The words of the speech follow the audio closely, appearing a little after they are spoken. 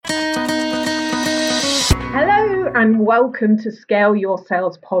and welcome to Scale Your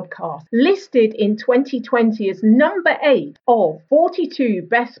Sales podcast, listed in 2020 as number 8 of 42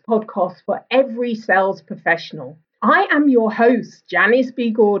 best podcasts for every sales professional. I am your host, Janice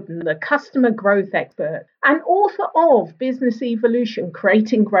B. Gordon, the customer growth expert and author of Business Evolution,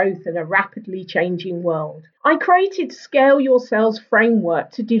 Creating Growth in a Rapidly Changing World. I created Scale Your Sales framework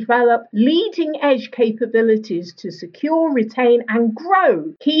to develop leading edge capabilities to secure, retain, and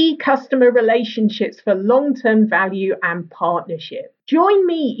grow key customer relationships for long-term value and partnership. Join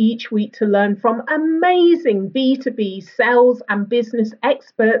me each week to learn from amazing B2B sales and business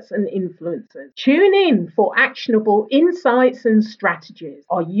experts and influencers. Tune in for actionable insights and strategies.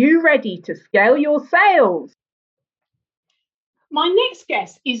 Are you ready to scale your sales? My next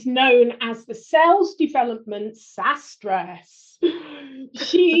guest is known as the Sales Development Sastress.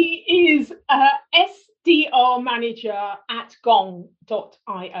 She is a SDR manager at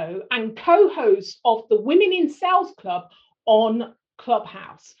Gong.io and co-host of the Women in Sales Club on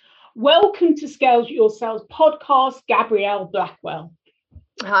Clubhouse. Welcome to Scale Your Sales podcast, Gabrielle Blackwell.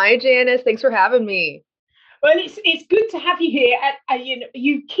 Hi, Janice. Thanks for having me. Well, it's good to have you here.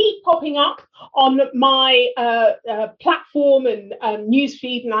 You keep popping up on my platform and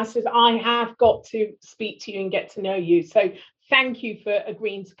newsfeed, and I said I have got to speak to you and get to know you. So thank you for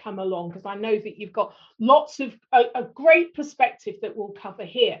agreeing to come along, because I know that you've got lots of a great perspective that we'll cover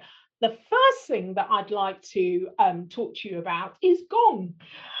here. The first thing that I'd like to talk to you about is Gong.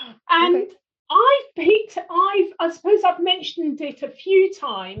 And okay. I suppose I've mentioned it a few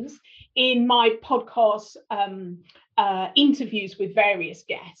times in my podcast interviews with various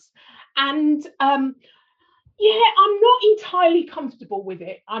guests. And I'm not entirely comfortable with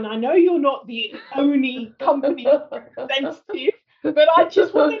it. And I know you're not the only company representative, but I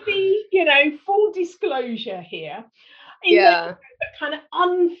just want to be, full disclosure here. The kind of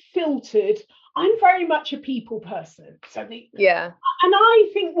unfiltered, I'm very much a people person. And I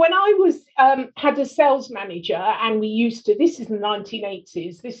think when I was had a sales manager, and we used to, this is the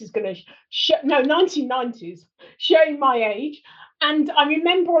 1980s, this is going to 1990s, showing my age. And I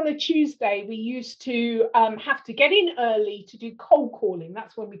remember on a Tuesday, we used to have to get in early to do cold calling.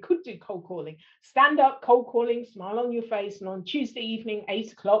 That's when we could do cold calling. Stand up, cold calling, smile on your face. And on Tuesday evening,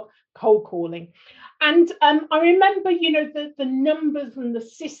 8 o'clock, cold calling. And I remember, the numbers and the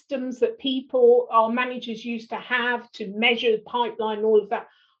systems that our managers used to have to measure the pipeline, all of that.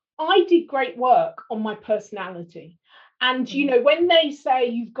 I did great work on my personality. And, when they say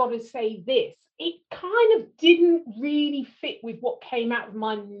you've got to say this, it kind of didn't really fit with what came out of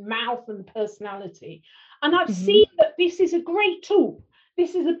my mouth and personality. And I've seen that this is a great tool.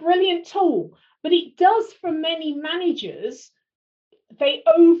 This is a brilliant tool, but it does, for many managers, they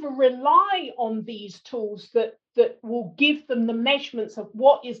over rely on these tools that will give them the measurements of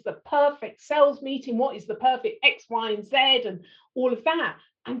what is the perfect sales meeting, what is the perfect X, Y, and Z, and all of that,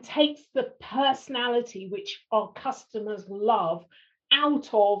 and takes the personality, which our customers love, out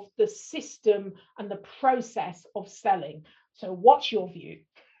of the system and the process of selling. So what's your view?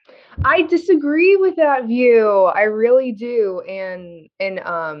 I disagree with that view. I really do. And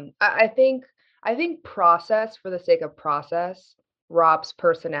I think process for the sake of process robs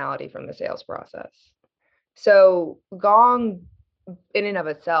personality from the sales process. So Gong, in and of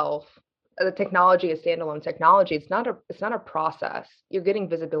itself, the technology is standalone technology. It's not a process. You're getting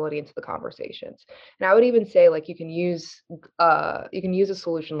visibility into the conversations. And I would even say, like, you can use a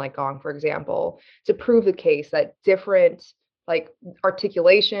solution like Gong, for example, to prove the case that different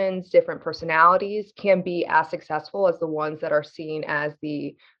articulations, different personalities can be as successful as the ones that are seen as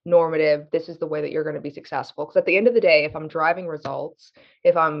the normative. This is the way that you're going to be successful. Because at the end of the day, if I'm driving results,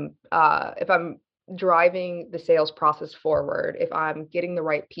 if I'm driving the sales process forward, if I'm getting the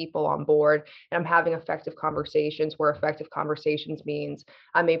right people on board and I'm having effective conversations, where effective conversations means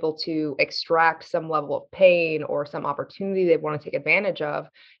I'm able to extract some level of pain or some opportunity they want to take advantage of,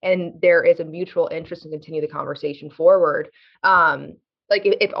 and there is a mutual interest in continue the conversation forward.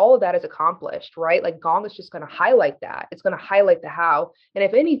 If all of that is accomplished, right? Like Gong is just going to highlight that. It's going to highlight the how. And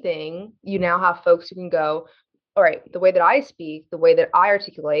if anything, you now have folks who can go, all right, the way that I speak, the way that I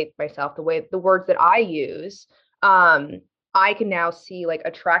articulate myself, the words that I use, I can now see like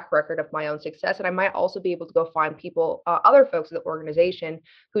a track record of my own success. And I might also be able to go find people, other folks in the organization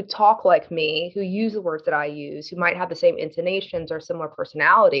who talk like me, who use the words that I use, who might have the same intonations or similar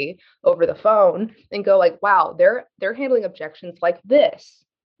personality over the phone, and go like, wow, they're handling objections like this,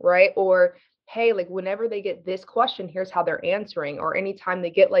 right? Or, hey, like whenever they get this question, here's how they're answering, or anytime they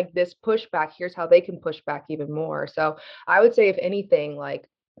get like this pushback, here's how they can push back even more. So I would say, if anything, like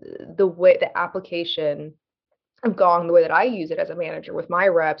the application of Gong, the way that I use it as a manager with my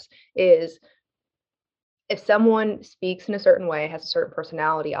reps, is if someone speaks in a certain way, has a certain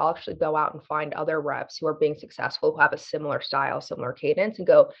personality, I'll actually go out and find other reps who are being successful, who have a similar style, similar cadence, and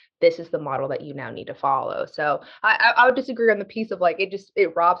go, this is the model that you now need to follow. So I would disagree on the piece of like, it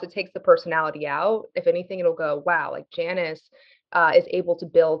takes the personality out. If anything, it'll go, wow, like Janice is able to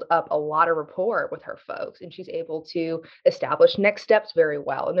build up a lot of rapport with her folks, and she's able to establish next steps very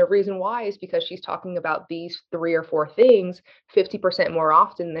well. And the reason why is because she's talking about these 3 or 4 things 50% more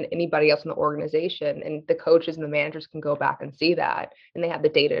often than anybody else in the organization. And the coaches and the managers can go back and see that, and they have the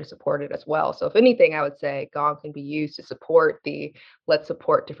data to support it as well. So if anything, I would say Gong can be used to support let's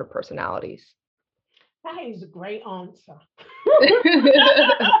support different personalities. That is a great answer.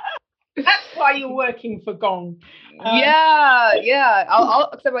 That's why you're working for Gong. Yeah.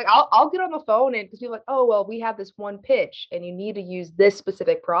 I'll get on the phone, and because people are like, oh, well, we have this one pitch and you need to use this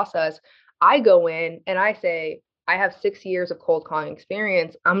specific process. I go in and I say, I have 6 years of cold calling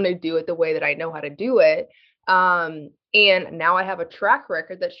experience. I'm going to do it the way that I know how to do it. And now I have a track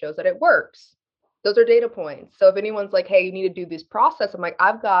record that shows that it works. Those are data points. So if anyone's like, hey, you need to do this process, I'm like,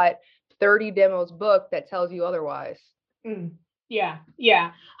 I've got 30 demos booked that tells you otherwise. Yeah.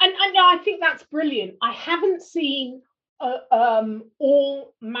 And I think that's brilliant. I haven't seen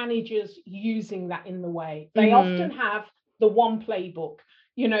all managers using that in the way. They often have the one playbook,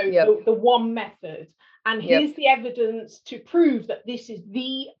 the one method. And here's the evidence to prove that this is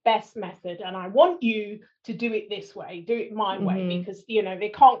the best method. And I want you to do it this way, do it my way, because,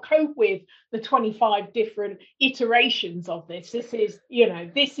 they can't cope with the 25 different iterations of this. This is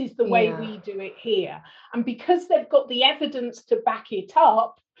the way we do it here. And because they've got the evidence to back it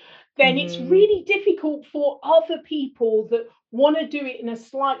up, then it's really difficult for other people that want to do it in a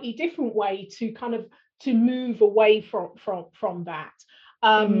slightly different way to kind of to move away from that.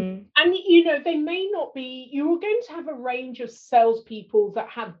 And they may not be, you're going to have a range of salespeople that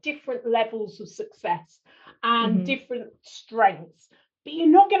have different levels of success and different strengths, but you're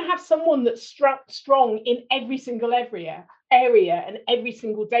not going to have someone that's strong in every single area and every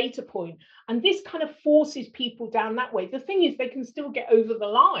single data point. And this kind of forces people down that way. The thing is, they can still get over the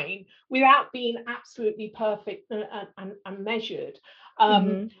line without being absolutely perfect and measured.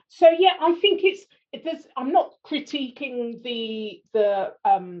 So yeah, I think I'm not critiquing the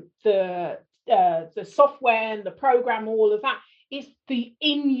software and the program, all of that. It's the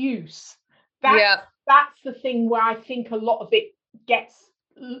in use. That's the thing where I think a lot of it gets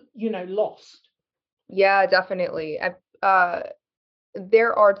lost. Yeah, definitely.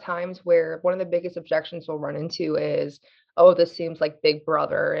 There are times where one of the biggest objections we'll run into is, oh, this seems like Big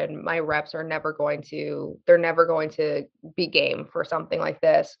Brother, and my reps are never going to be game for something like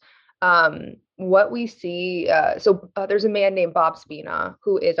this. What we see, there's a man named Bob Spina,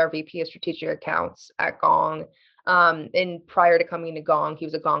 who is our VP of Strategic Accounts at Gong. And prior to coming to Gong, he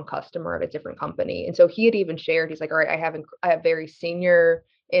was a Gong customer at a different company. And so he had even shared, he's like, all right, I have very senior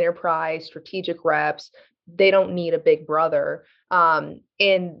enterprise strategic reps. They don't need a big brother. And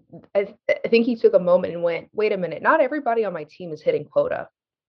I think he took a moment and went, wait a minute, not everybody on my team is hitting quota.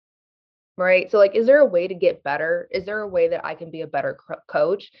 Right. So like, is there a way to get better? Is there a way that I can be a better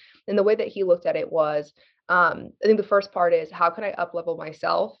coach? And the way that he looked at it was, I think the first part is, how can I up level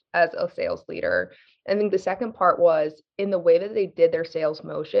myself as a sales leader? I think the second part was, in the way that they did their sales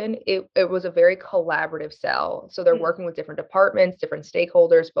motion, it was a very collaborative sell. So they're working with different departments, different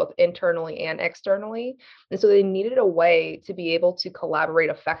stakeholders, both internally and externally. And so they needed a way to be able to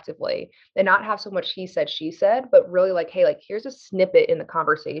collaborate effectively and not have so much he said, she said, but really like, hey, like, here's a snippet in the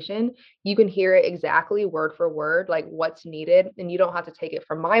conversation. You can hear it exactly word for word, like what's needed. And you don't have to take it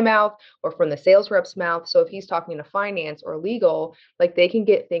from my mouth or from the sales rep's mouth. So if he's talking to finance or legal, like they can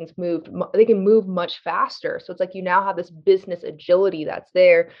get things moved, they can move much faster. So it's like you now have this business agility that's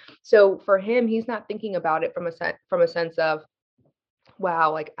there. So for him, he's not thinking about it from a sense of,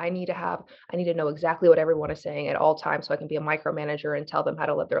 wow, like I need to know exactly what everyone is saying at all times so I can be a micromanager and tell them how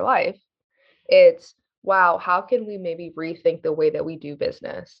to live their life. It's, wow, how can we maybe rethink the way that we do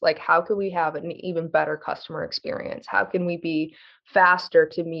business? Like, how can we have an even better customer experience? How can we be faster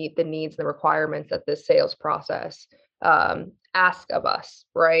to meet the needs and the requirements that this sales process ask of us,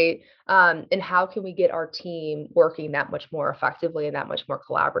 right? And how can we get our team working that much more effectively and that much more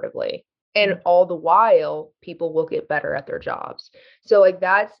collaboratively? And all the while, people will get better at their jobs. So like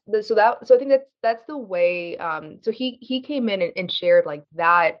so I think that's the way. So he came in and shared like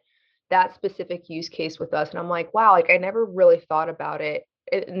that specific use case with us, and I'm like, wow, like I never really thought about it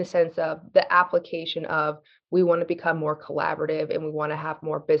in the sense of the application of, we want to become more collaborative and we want to have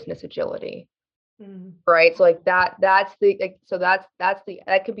more business agility. Right. So like that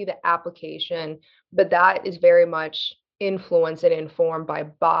could be the application, but that is very much influenced and informed by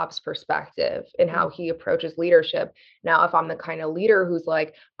Bob's perspective and how he approaches leadership. Now, if I'm the kind of leader who's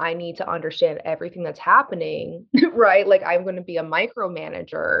like, I need to understand everything that's happening, right? Like I'm going to be a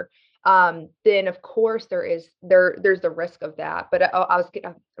micromanager, then of course there's the risk of that. But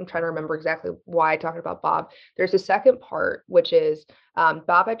I'm trying to remember exactly why I talked about Bob. There's a second part, which is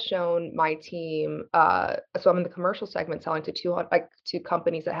Bob had shown my team. So I'm in the commercial segment selling to 200, like to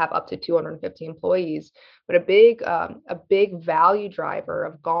companies that have up to 250 employees. But a big value driver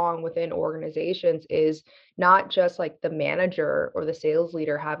of Gong within organizations is not just like the manager or the sales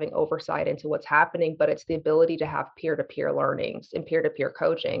leader having oversight into what's happening, but it's the ability to have peer-to-peer learnings and peer-to-peer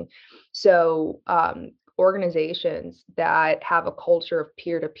coaching. So organizations that have a culture of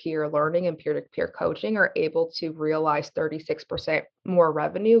peer-to-peer learning and peer-to-peer coaching are able to realize 36% more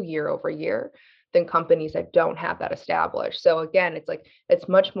revenue year over year than companies that don't have that established. So again, it's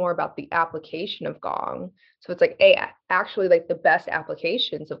much more about the application of Gong. So it's like, hey, actually, like the best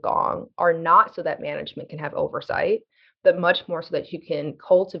applications of Gong are not so that management can have oversight, but much more so that you can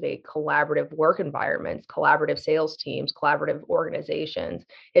cultivate collaborative work environments, collaborative sales teams, collaborative organizations,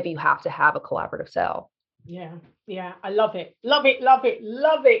 if you have to have a collaborative sell. Yeah, I love it, love it, love it,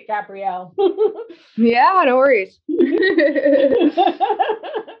 love it, Gabrielle. Yeah, no worries.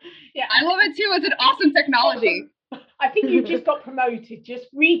 Yeah, I love it too. It's an awesome technology. I think you just got promoted.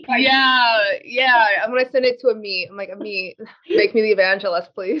 Just replay. Yeah. I'm gonna send it to Amit. I'm like, Amit, make me the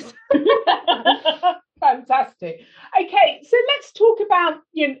evangelist, please. Fantastic. Okay, so let's talk about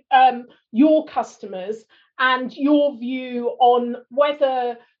your customers and your view on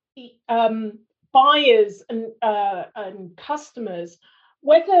whether buyers and customers,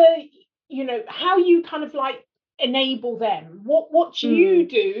 whether how you kind of like enable them. What do you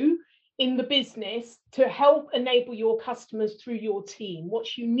do in the business to help enable your customers through your team?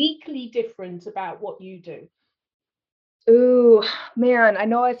 What's uniquely different about what you do? Ooh, man, I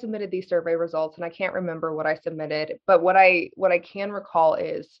know I submitted these survey results and I can't remember what I submitted, but what I can recall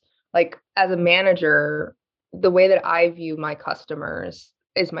is like as a manager, the way that I view my customers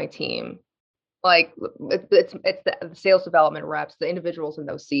is my team. Like it's the sales development reps, the individuals in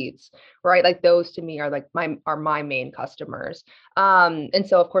those seats, right? Like those to me are like my main customers. And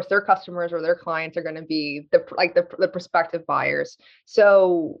so of course their customers or their clients are going to be the prospective buyers.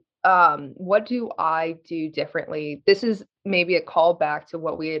 So what do I do differently? This is maybe a callback to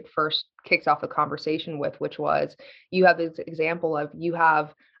what we had first kicked off the conversation with, which was you have this example of you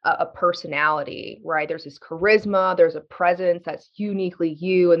have a personality, right? There's this charisma, there's a presence that's uniquely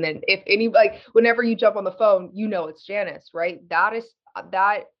you. And then if any, like whenever you jump on the phone, it's Janice, right? That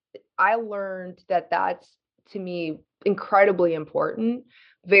I learned that's to me incredibly important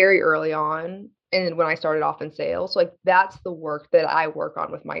very early on. And when I started off in sales, like that's the work that I work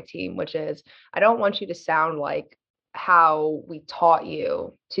on with my team, which is I don't want you to sound like how we taught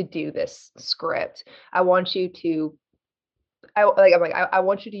you to do this script. I want you to I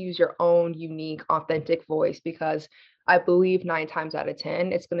want you to use your own unique, authentic voice because I believe 9 times out of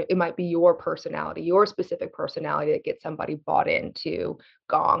 10, it might be your personality, your specific personality that gets somebody bought into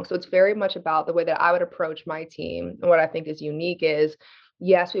Gong. So it's very much about the way that I would approach my team. And what I think is unique is,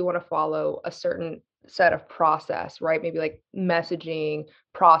 yes, we want to follow a certain set of process, right? Maybe like messaging,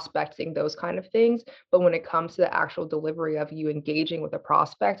 prospecting, those kind of things. But when it comes to the actual delivery of you engaging with a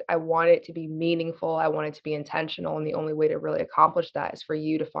prospect, I want it to be meaningful. I want it to be intentional. And the only way to really accomplish that is for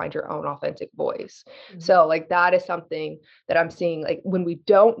you to find your own authentic voice. So like that is something that I'm seeing, like when we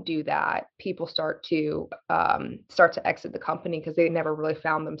don't do that, people start to exit the company because they never really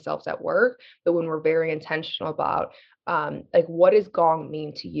found themselves at work. But when we're very intentional about like what does Gong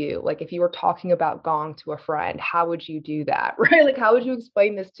mean to you? Like if you were talking about Gong to a friend, how would you do that? Right? Like how would you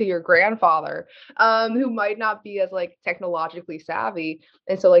explain this to your grandfather who might not be as like technologically savvy?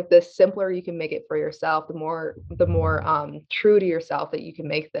 And so like the simpler you can make it for yourself, the more true to yourself that you can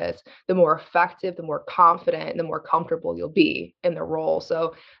make this, the more effective, the more confident, the more comfortable you'll be in the role.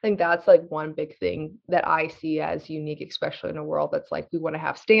 So I think that's like one big thing that I see as unique, especially in a world that's like we want to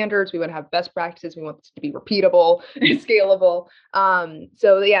have standards, we want to have best practices, we want this to be repeatable scalable.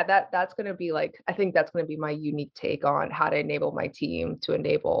 So yeah, that's going to be like, I think that's going to be my unique take on how to enable my team to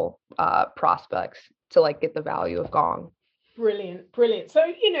enable prospects to like get the value of Gong. Brilliant, brilliant. So,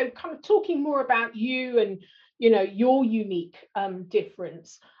 kind of talking more about you and, your unique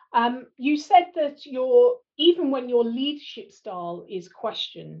difference. You said that even when your leadership style is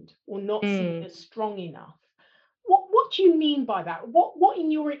questioned or not seen as strong enough, what do you mean by that? What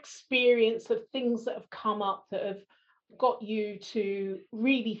in your experience of things that have come up that have got you to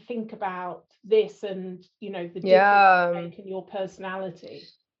really think about this and the difference in your personality?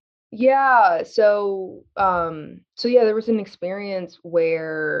 Yeah, so yeah, there was an experience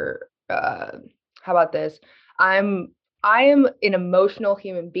where how about this? I'm I am an emotional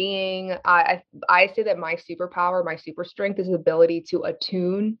human being. I say that my superpower, my super strength is the ability to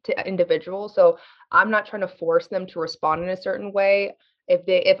attune to individuals. So I'm not trying to force them to respond in a certain way.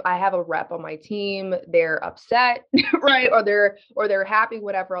 If I have a rep on my team, they're upset, right? Or they're happy,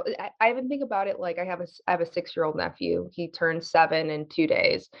 whatever. I even think about it like I have a 6-year-old nephew. He turned 7 in 2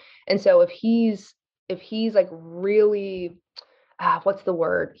 days. And so if he's like really what's the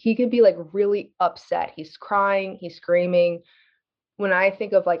word? He could be like really upset. He's crying, he's screaming. When I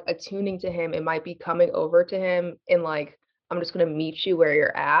think of like attuning to him, it might be coming over to him and like, I'm just going to meet you where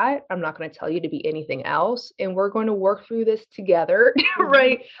you're at. I'm not going to tell you to be anything else. And we're going to work through this together, Mhm.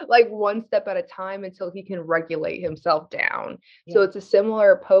 right? Like one step at a time until he can regulate himself down. So Yeah. it's a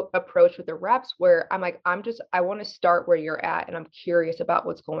similar approach with the reps where I'm like, I want to start where you're at and I'm curious about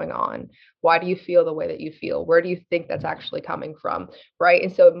what's going on. Why do you feel the way that you feel? Where do you think that's actually coming from? Right.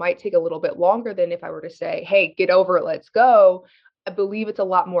 And so it might take a little bit longer than if I were to say, hey, get over it, let's go. I believe it's a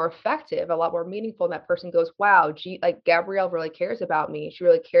lot more effective, a lot more meaningful. And that person goes, wow, gee, like Gabrielle really cares about me. She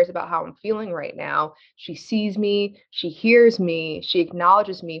really cares about how I'm feeling right now. She sees me, she hears me, she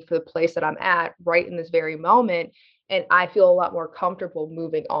acknowledges me for the place that I'm at right in this very moment. And I feel a lot more comfortable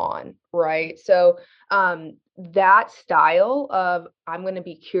moving on. Right. So that style of I'm going to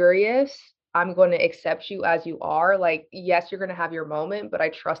be curious. I'm going to accept you as you are. Like, yes, you're going to have your moment, but I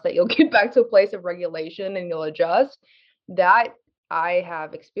trust that you'll get back to a place of regulation and you'll adjust. That I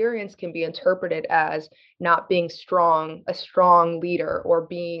have experienced can be interpreted as not being strong, a strong leader, or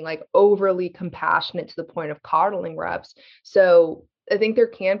being like overly compassionate to the point of coddling reps. So I think there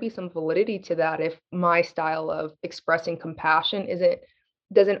can be some validity to that if my style of expressing compassion isn't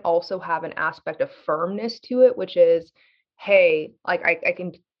doesn't also have an aspect of firmness to it, which is, hey, like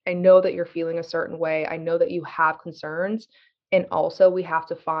I know that you're feeling a certain way. I know that you have concerns. And also, we have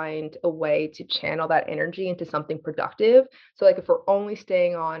to find a way to channel that energy into something productive. So, like, if we're only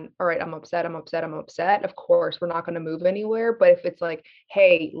staying on, all right, I'm upset, I'm upset, I'm upset, of course, we're not going to move anywhere. But if it's like,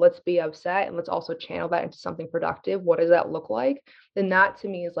 hey, let's be upset and let's also channel that into something productive, what does that look like? Then that to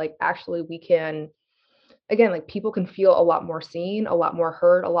me is like, actually, we can again, like people can feel a lot more seen, a lot more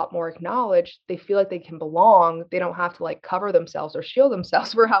heard, a lot more acknowledged. They feel like they can belong. They don't have to like cover themselves or shield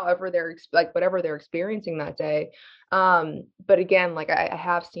themselves for however like whatever they're experiencing that day. But again, like I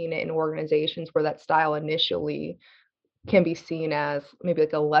have seen it in organizations where that style initially can be seen as maybe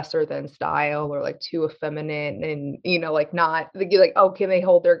like a lesser than style or like too effeminate and like not like oh can they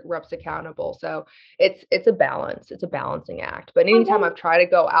hold their reps accountable. So it's a balance, it's a balancing act, but I anytime want, I've tried to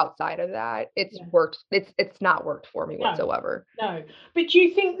go outside of that it's yeah, worked, it's not worked for me no, whatsoever. no. But do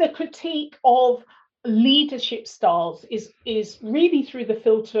you think the critique of leadership styles is really through the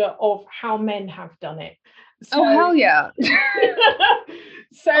filter of how men have done it? So Oh hell yeah.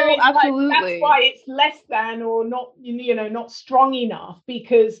 so Oh it's like that's absolutely. why it's less than or not, not strong enough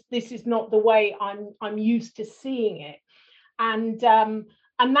because this is not the way I'm used to seeing it. And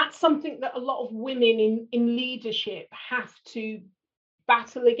that's something that a lot of women in leadership have to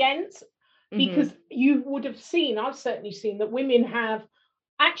battle against, because Hmm. you would have seen, I've certainly seen that women have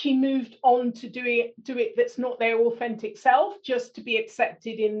actually moved on to do it that's not their authentic self just to be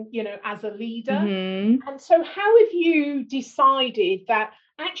accepted in, as a leader. Hmm. And so how have you decided that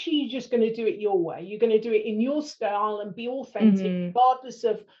actually you're just going to do it your way, you're going to do it in your style and be authentic Hmm. regardless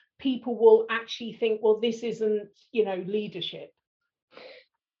of people will actually think, well, this isn't, leadership?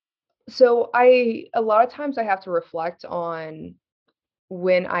 So I a lot of times I have to reflect on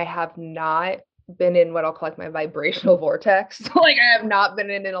when I have not been in what I'll call like my vibrational vortex. Like I have not been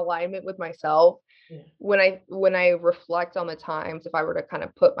in an alignment with myself. Yeah. When I reflect on the times, if I were to kind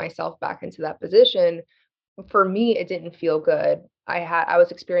of put myself back into that position, for me, it didn't feel good. I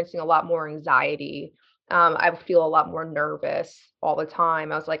was experiencing a lot more anxiety. I would feel a lot more nervous all the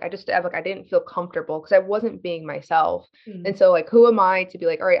time. I didn't feel comfortable because I wasn't being myself. Mm. And so like who am I to be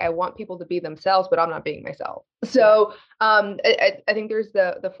like, all right, I want people to be themselves, but I'm not being myself. Yeah. So I think there's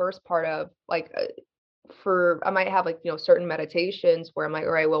the first part of like for I might have like certain meditations where I'm like,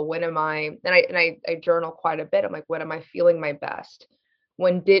 all right, well, when am I? And I journal quite a bit. I'm like, when am I feeling my best?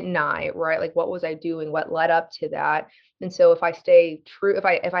 When didn't I? Right? Like, what was I doing? What led up to that? And so if I stay true, if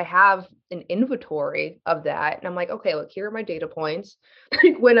I have an inventory of that, and I'm like, okay, look, here are my data points.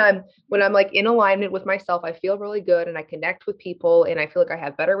 Like when I'm like in alignment with myself, I feel really good and I connect with people and I feel like I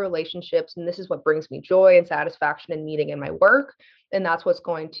have better relationships. And this is what brings me joy and satisfaction and meaning in my work, and that's what's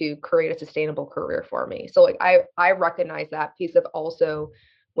going to create a sustainable career for me. So like I recognize that piece of also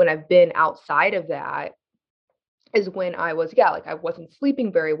when I've been outside of that, is when I was, yeah, like I wasn't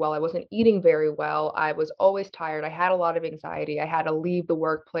sleeping very well. I wasn't eating very well. I was always tired. I had a lot of anxiety. I had to leave the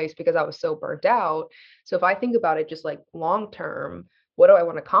workplace because I was so burnt out. So if I think about it just like long term, what do I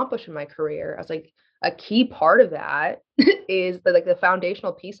want to accomplish in my career? I was like, a key part of that is like the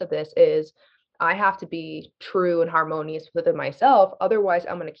foundational piece of this is I have to be true and harmonious within myself. Otherwise,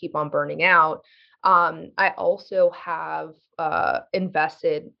 I'm going to keep on burning out. I also have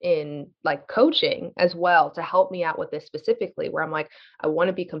invested in like coaching as well to help me out with this specifically, where I'm like, I want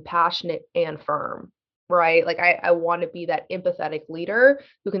to be compassionate and firm, right? Like I want to be that empathetic leader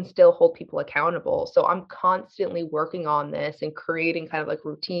who can still hold people accountable. So I'm constantly working on this and creating kind of like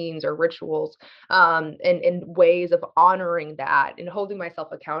routines or rituals, and ways of honoring that and holding myself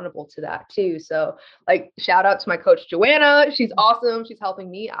accountable to that too. So like shout out to my coach Joanna. She's awesome. She's helping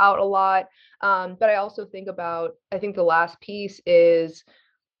me out a lot. But I also think about, I think the last piece is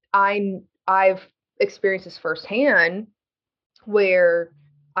I've experienced this firsthand where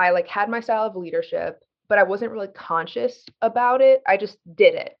I like had my style of leadership, but I wasn't really conscious about it. I just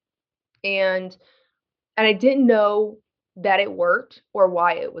did it. And I didn't know that it worked or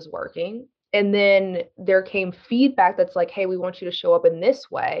why it was working. And then there came feedback that's like, hey, we want you to show up in this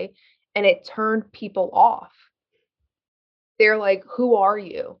way. And it turned people off. They're like, who are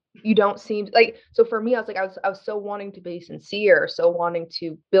you? You don't seem like, so for me, I was like, I was so wanting to be sincere, so wanting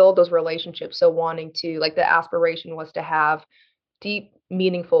to build those relationships, so wanting to like the aspiration was to have deep,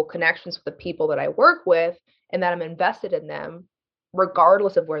 meaningful connections with the people that I work with and that I'm invested in them,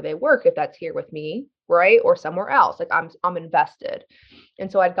 regardless of where they work, if that's here with me, right? Or somewhere else. Like I'm invested.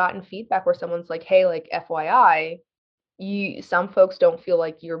 And so I'd gotten feedback where someone's like, hey, like FYI, some folks don't feel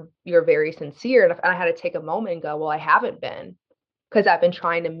like you're very sincere. And I had to take a moment and go, well, I haven't been, because I've been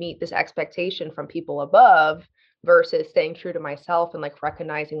trying to meet this expectation from people above versus staying true to myself and like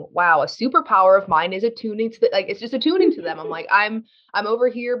recognizing, wow, a superpower of mine is attuning to like it's just attuning to them. I'm like, I'm over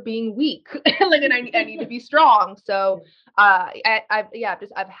here being weak, like, and I need to be strong. So I've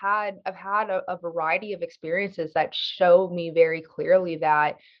had a variety of experiences that show me very clearly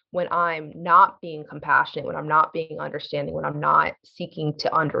that when I'm not being compassionate, when I'm not being understanding, when I'm not seeking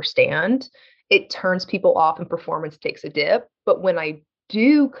to understand, it turns people off and performance takes a dip. But when I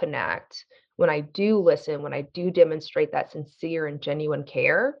do connect, when I do listen, when I do demonstrate that sincere and genuine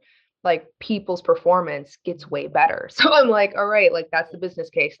care, like people's performance gets way better. So I'm like, all right, like that's the business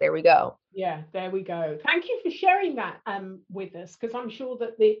case. There we go. Yeah, there we go. Thank you for sharing that with us, because I'm sure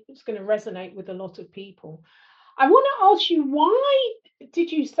that it's going to resonate with a lot of people. I want to ask you, why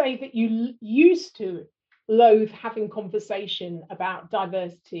did you say that you used to loathe having conversation about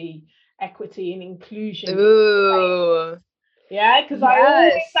diversity, equity, and inclusion? Ooh. Yeah, because I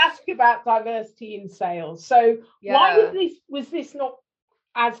always ask about diversity in sales. So why was this not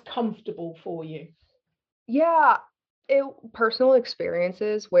as comfortable for you? Yeah, personal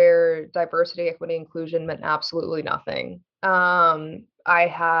experiences where diversity, equity, inclusion meant absolutely nothing. I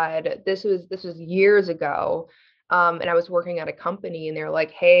had this was years ago, and I was working at a company, and they're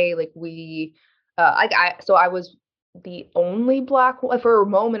like, "Hey, like we, so I was the only black for a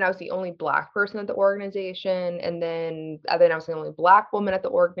moment. I was the only black person at the organization, and then I was the only black woman at the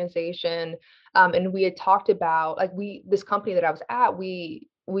organization. And we had talked about like this company that I was at, we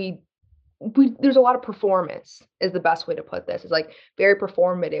there's a lot of performance is the best way to put this. It's like very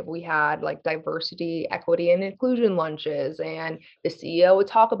performative. We had like diversity, equity, and inclusion lunches, and the CEO would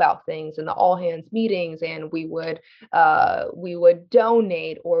talk about things in the all hands meetings, and we would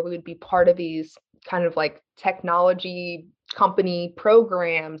donate, or we would be part of these kind of like technology company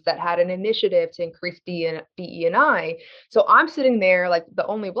programs that had an initiative to increase DE&I. So I'm sitting there like the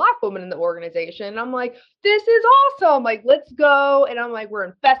only black woman in the organization. And I'm like, this is awesome. Like, let's go. And I'm like, we're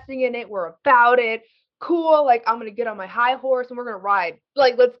investing in it. We're about it. Cool. Like, I'm going to get on my high horse and we're going to ride.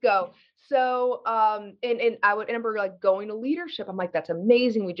 Like, let's go. So, and I would remember like going to leadership. I'm like, that's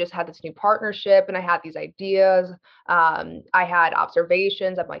amazing. We just had this new partnership and I had these ideas. I had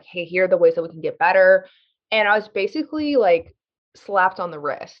observations. I'm like, hey, here are the ways that we can get better. And I was basically like slapped on the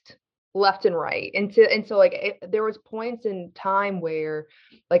wrist left and right. And so like there was points in time where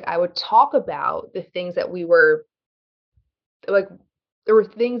like I would talk about the things that we were like, there were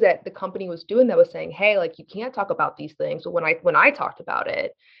things that the company was doing that was saying, hey, like you can't talk about these things. But when I talked about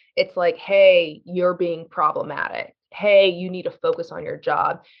it, it's like, hey, you're being problematic. Hey, you need to focus on your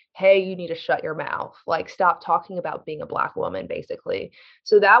job. Hey, you need to shut your mouth. Like, stop talking about being a black woman, basically.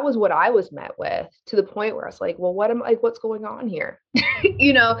 So that was what I was met with, to the point where I was like, well, what's going on here?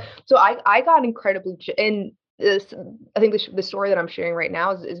 So I got incredibly, and this, I think the story that I'm sharing right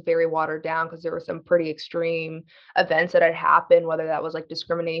now is very watered down because there were some pretty extreme events that had happened, whether that was like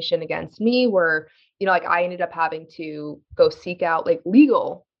discrimination against me, where, like I ended up having to go seek out like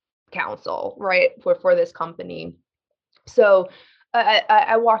legal counsel, right, for this company. So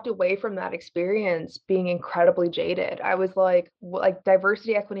I walked away from that experience being incredibly jaded. I was like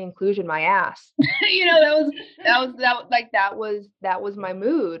diversity, equity, inclusion, my ass. That was my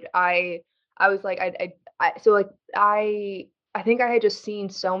mood. I was like, so like I think I had just seen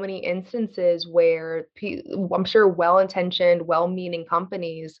so many instances where I'm sure well-intentioned, well-meaning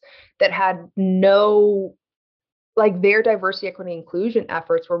companies that had no, like their diversity, equity, inclusion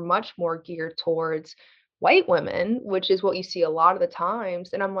efforts were much more geared towards white women, which is what you see a lot of the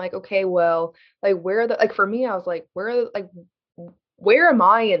times. And I'm like, okay, well, like where are the, like for me, I was like, where am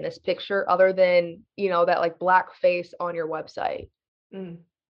I in this picture other than, that like black face on your website? Mm.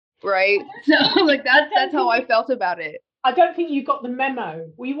 Right. So like that's how I felt about it. I don't think you got the memo.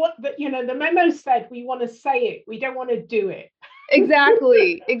 We want that, the memo said we want to say it. We don't want to do it.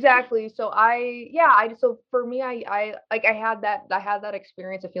 Exactly. So so for me, I like I had that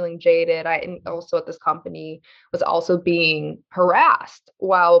experience of feeling jaded. And also at this company was also being harassed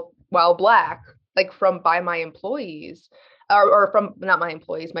while black, like by my employees, or from, not my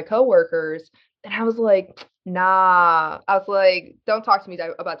employees, my coworkers. And I was like, nah. I was like, don't talk to me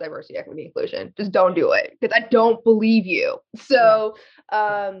about diversity, equity, inclusion. Just don't do it because I don't believe you. So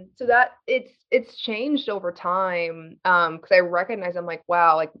so that it's changed over time, because I recognize, I'm like,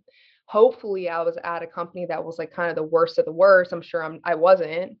 wow, like hopefully I was at a company that was like kind of the worst of the worst. I'm sure I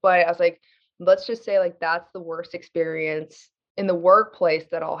wasn't, but I was like, let's just say like that's the worst experience in the workplace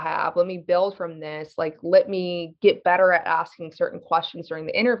that I'll have. Let me build from this. Like, let me get better at asking certain questions during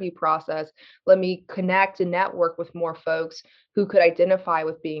the interview process. Let me connect and network with more folks who could identify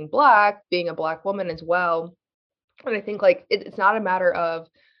with being Black, being a Black woman as well. And I think like it's not a matter of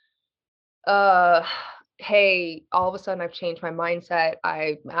uh hey, all of a sudden I've changed my mindset,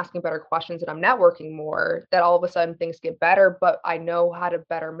 I'm asking better questions and I'm networking more, that all of a sudden things get better. But I know how to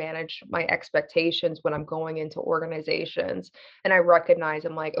better manage my expectations when I'm going into organizations. And I recognize,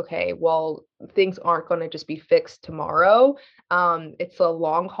 I'm like, okay, well, things aren't going to just be fixed tomorrow. It's a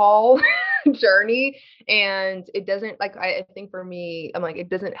long haul journey. And it doesn't, like, I think for me, I'm like, it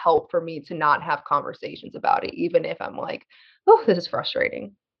doesn't help for me to not have conversations about it, even if I'm like, oh, this is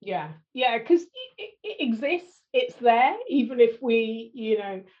frustrating. Yeah, because it exists. It's there, even if we,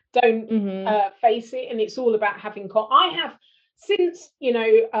 don't Mm-hmm. face it. And it's all about having. I have since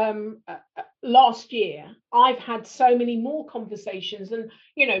last year. I've had so many more conversations, and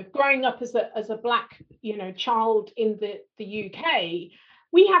growing up as a Black child in the UK,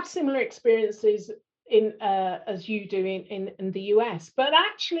 we have similar experiences in as you do in the US. But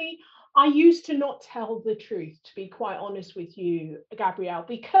actually, I used to not tell the truth, to be quite honest with you, Gabrielle,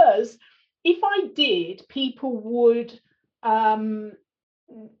 because if I did, people would, then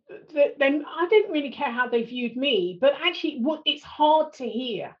I didn't really care how they viewed me. But actually, it's hard to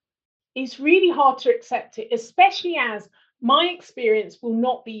hear. It's really hard to accept it, especially as my experience will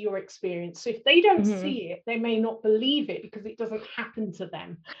not be your experience. So if they don't see it, they may not believe it because it doesn't happen to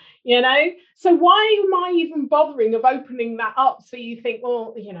them, So why am I even bothering of opening that up? So you think,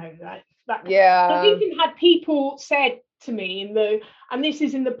 well, that Yeah. I've even had people said to me and this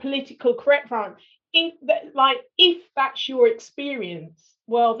is in the political correct front, if that's your experience,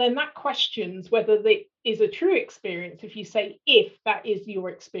 well, then that questions whether it is a true experience. If you say if that is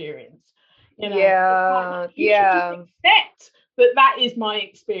your experience, Yeah. you should just accept that is my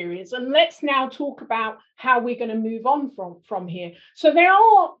experience, and let's now talk about how we're going to move on from here. So there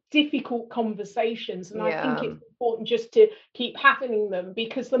are difficult conversations, and I think it's important just to keep having them,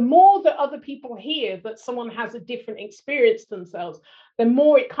 because the more that other people hear that someone has a different experience themselves, the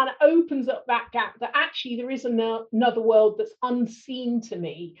more it kind of opens up that gap that actually there is another world that's unseen to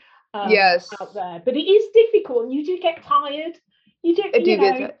me out there. But it is difficult, and you do get tired. You do,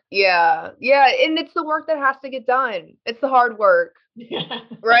 yeah, and it's the work that has to get done. It's the hard work,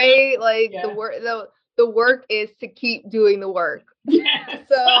 right? Like the work is to keep doing the work. Yes.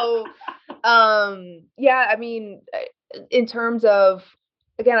 So, I mean, in terms of,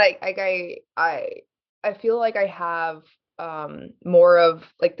 again, I feel like I have more of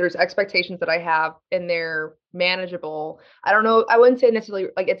like, there's expectations that I have and they're manageable. I don't know, I wouldn't say necessarily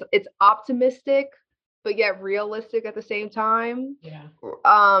like it's optimistic, but yet realistic at the same time. Yeah.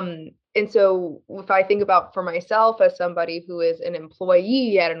 And so if I think about for myself as somebody who is an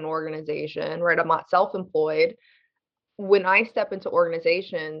employee at an organization, right? I'm not self-employed. When I step into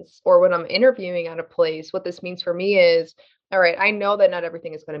organizations or when I'm interviewing at a place, what this means for me is all right, I know that not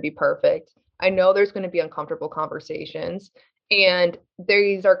everything is going to be perfect. I know there's going to be uncomfortable conversations, and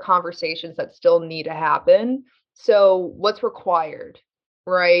these are conversations that still need to happen. So what's required,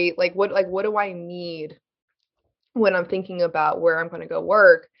 right? Like what do I need when I'm thinking about where I'm going to go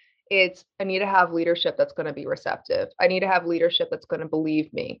work? It's I need to have leadership that's going to be receptive. I need to have leadership that's going to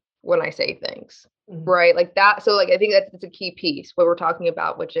believe me when I say things, Mm. right? Like that. So like I think that's a key piece what we're talking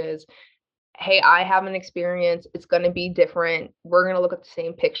about, which is, hey, I have an experience. It's going to be different. We're going to look at the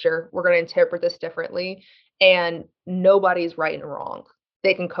same picture. We're going to interpret this differently, and nobody's right and wrong.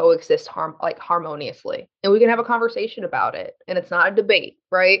 They can coexist harmoniously, and we can have a conversation about it. And it's not a debate,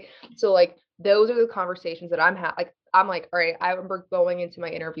 right? So like those are the conversations that I'm like, all right. I remember going into my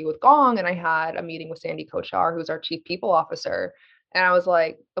interview with Gong, and I had a meeting with Sandy Kochar, who's our chief people officer, and I was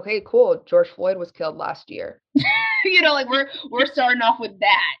like, okay, cool. George Floyd was killed last year. Like we're starting off with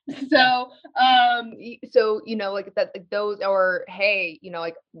that. So like that, like those, or hey,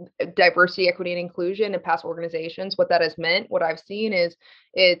 like diversity, equity, and inclusion in past organizations, what that has meant, what I've seen is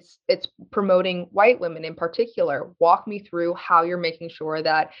it's promoting white women in particular. Walk me through how you're making sure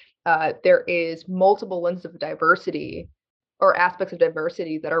that there is multiple lenses of diversity or aspects of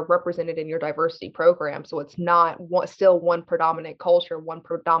diversity that are represented in your diversity program. So it's not still one predominant culture, one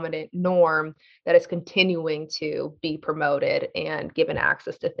predominant norm that is continuing to be promoted and given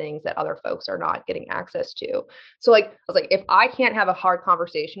access to things that other folks are not getting access to. So like, I was like, if I can't have a hard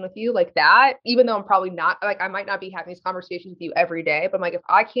conversation with you like that, even though I'm probably not, like, I might not be having these conversations with you every day, but I'm like, if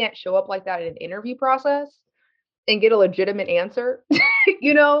I can't show up like that in an interview process and get a legitimate answer,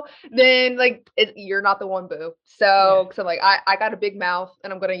 then like you're not the one, boo. So I'm like, I got a big mouth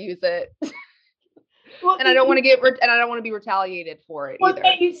and I'm going to use it. Well, and I don't want to be retaliated for it either.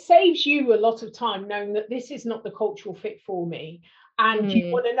 It saves you a lot of time knowing that this is not the cultural fit for me. And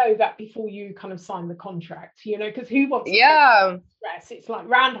you want to know that before you kind of sign the contract, because who wants to stress? It's like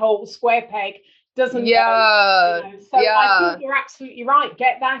round hole, square peg, doesn't go. So I think you're absolutely right.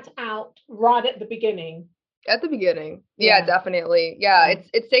 Get that out right at the beginning. At the beginning. Yeah, definitely. Yeah.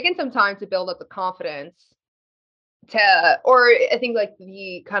 It's taken some time to build up the confidence or I think like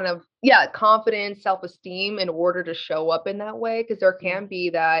the kind of, confidence, self-esteem in order to show up in that way. Cause there can be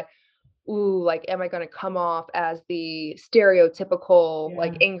that, ooh, like, am I going to come off as the stereotypical,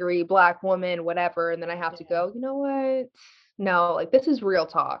 like angry Black woman, whatever. And then I have to go, you know what? No, like this is real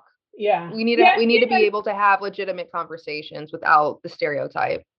talk. Yeah. We need to be able to have legitimate conversations without the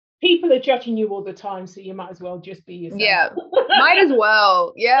stereotype. People are judging you all the time, so you might as well just be yourself. Yeah, might as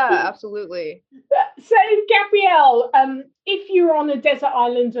well. Yeah, absolutely. So, Gabrielle, if you're on a desert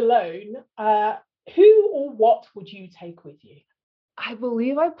island alone, who or what would you take with you? I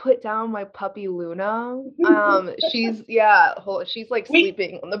believe I put down my puppy Luna. She's like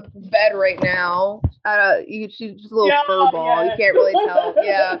sleeping on the bed right now. She's just a little fur ball. You can't really tell.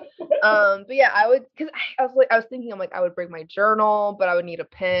 Yeah. But yeah, I would, because I was thinking, I'm like, I would bring my journal, but I would need a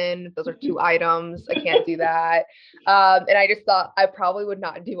pen. Those are 2 items. I can't do that. And I just thought I probably would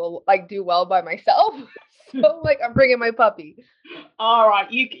not do well by myself. So like, I'm bringing my puppy. All right,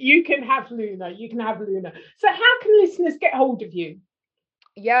 you can have Luna. You can have Luna. So how can listeners get hold of you?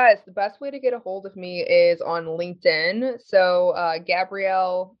 Yes, the best way to get a hold of me is on LinkedIn. So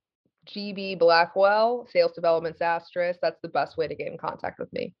Gabrielle GB Blackwell, Sales Development Asterisk. That's the best way to get in contact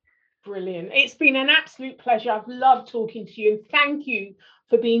with me. Brilliant. It's been an absolute pleasure. I've loved talking to you, and thank you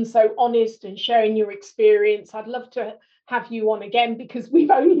for being so honest and sharing your experience. I'd love to have you on again because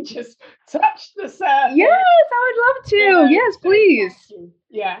we've only just touched the surface. Yes, I would love to. Yes, please.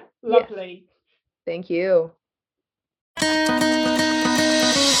 Yeah, lovely. Yes. Thank you.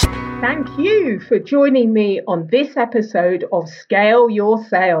 Thank you for joining me on this episode of Scale Your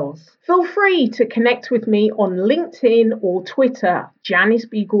Sales. Feel free to connect with me on LinkedIn or Twitter, Janice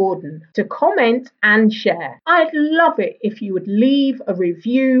B. Gordon, to comment and share. I'd love it if you would leave a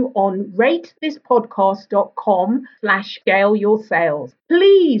review on ratethispodcast.com/scaleyoursales.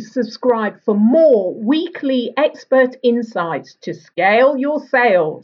 Please subscribe for more weekly expert insights to scale your sales.